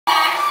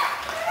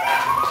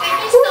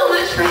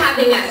for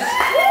having us.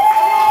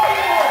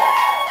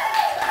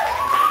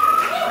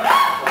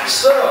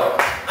 So,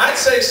 I'd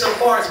say so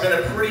far it's been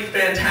a pretty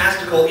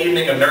fantastical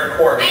evening of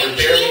Nerdcore. We're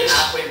barely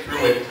halfway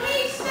through it.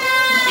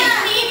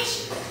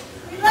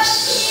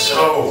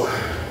 So,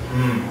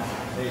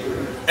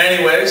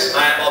 anyways,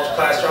 I am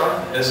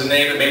Ultraklystron. It is a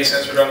name that made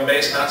sense for drum and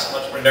bass, not so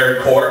much for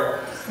Nerdcore.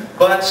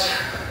 But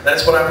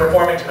that's what I'm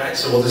performing tonight,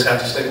 so we'll just have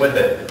to stick with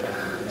it.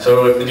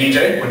 So if the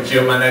DJ would cue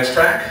up my next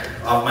track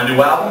off my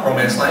new album,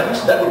 Romance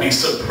Language, that would be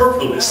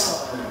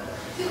Superfluous.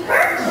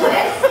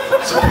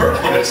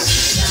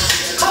 Superfluous.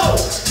 Oh,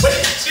 wait,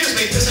 excuse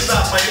me, this is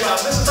off my new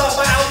album. This is off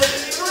my album that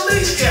isn't even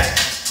released yet.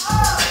 It's a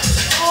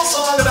whole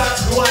song about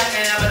who I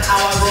am and how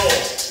I roll,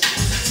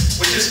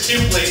 which is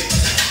cutely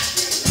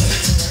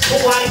who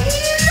I am.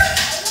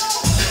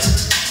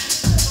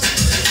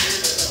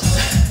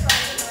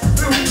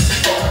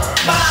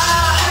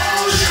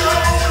 Mahou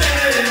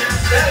Shonen,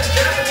 that is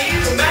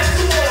Japanese for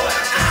magical boy.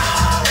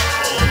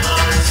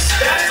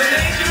 That's the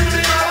name given to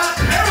me by my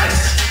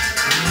parents.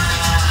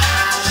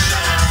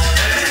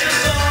 This is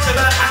a song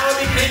about how I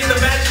became the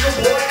magical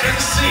boy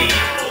MC.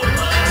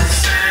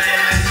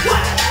 What?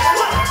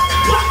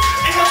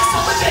 It was a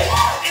summer day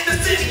in the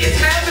city in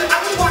town. I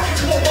was walking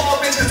to a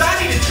Walgreens because I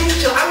needed to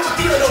chill. I was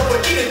feeling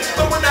overheated,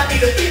 but would not be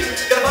defeated.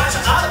 Got a box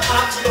of other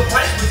pops, but the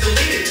price was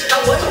deleted.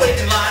 I was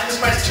waiting in line, this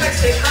price checks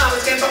take time.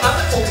 It's for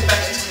other cool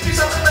confections. Do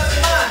something left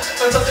in mind.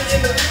 Found something in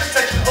the different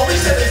section. Only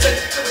 7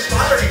 cents. It was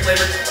strawberry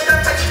flavored, but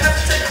that price would have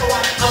to take a while.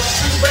 Up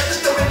to the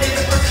register and gave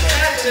the person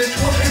cash, and into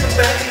a paper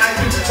bag,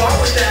 I used the bar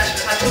was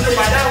stashed. I took it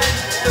right out.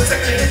 The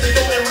second I hit the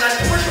door, and when I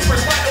poured the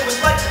first bite, it was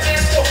like a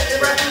dance floor.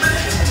 It wrapped with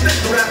it.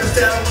 The rapper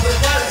said I was the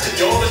closet.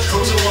 Said you're the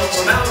chosen one,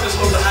 so now we're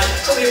supposed to hide.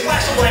 Suddenly a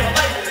flash of white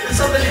light, and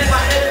something hit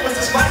my head. It was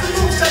this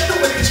microphone sector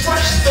with these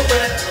brushes the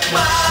red.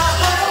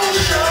 Mahou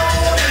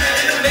Shonen,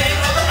 in the name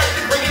of the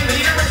earth, bringing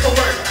lyrical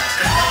work.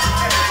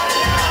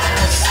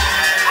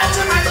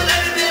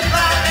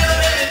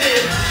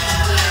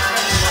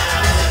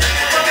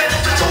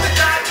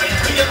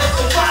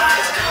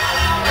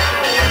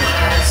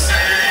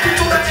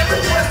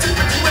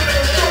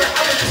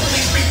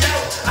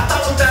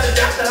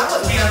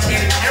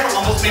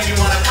 Made me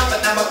wanna pop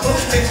it, now my clothes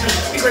made to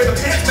be great with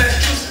pants, man,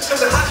 juice. Cause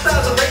the hot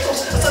styles and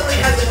wrinkles, I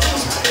suddenly had the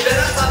blues. And then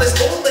I saw this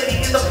old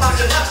lady in the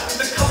parking lot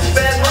with a couple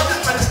bad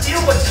mothers trying to steal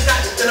what she got.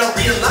 Then I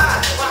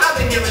realized, well, I've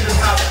been hearing this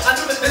house. I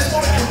knew that this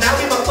woman could now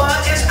be my fun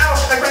is out.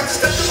 I grabbed the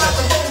steps to my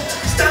microphone,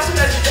 styles and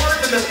magic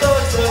words and the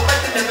thugs. So if I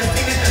could never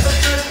seen it, it's so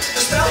good.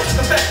 The style is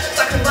the best, it's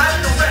like I'm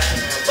live in the rest.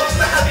 Lost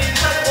the heavy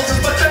incredibles,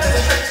 it's much better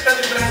than Trek.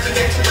 Nothing but I have to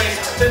get to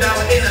ways. Then now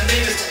we're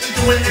animators,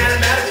 doing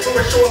animatics for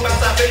a show about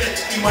salvation.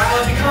 Meanwhile,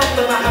 I become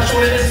the Mahou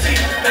Shonen MC.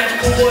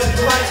 Magical boys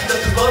provides you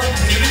just as love and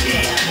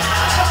community.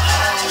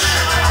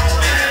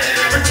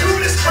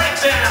 Gratuitous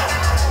breakdown.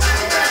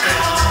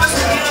 This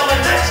will be on my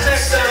next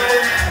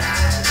album.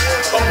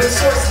 Open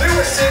source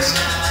lyricist.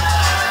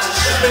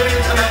 Maybe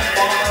come out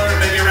fall, or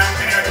maybe around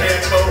Nerdcore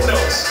Expo, who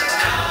knows?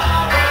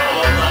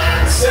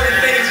 Important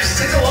thing is just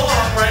sing along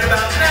right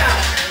about now.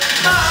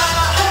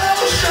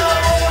 Mahou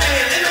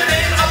Shonen, in the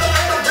name of the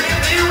earth, I'm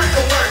bringing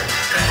lyrical work.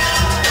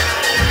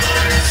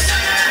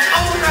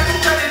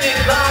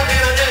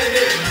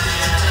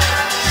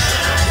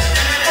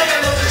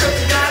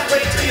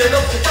 Your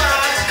local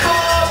fries,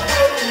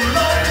 carbo,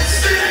 low,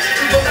 sick.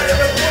 We go down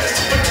every corner,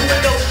 super to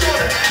it, no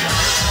shorter.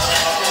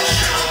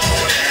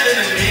 In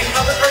the name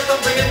of the earth,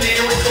 I'm bringing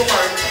lyrical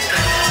work.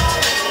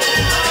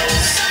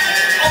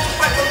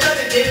 Ultra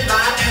credited,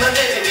 live and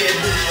unedited.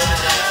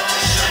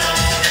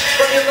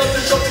 From your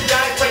local shopping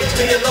guide, wait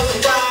till your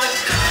local fries.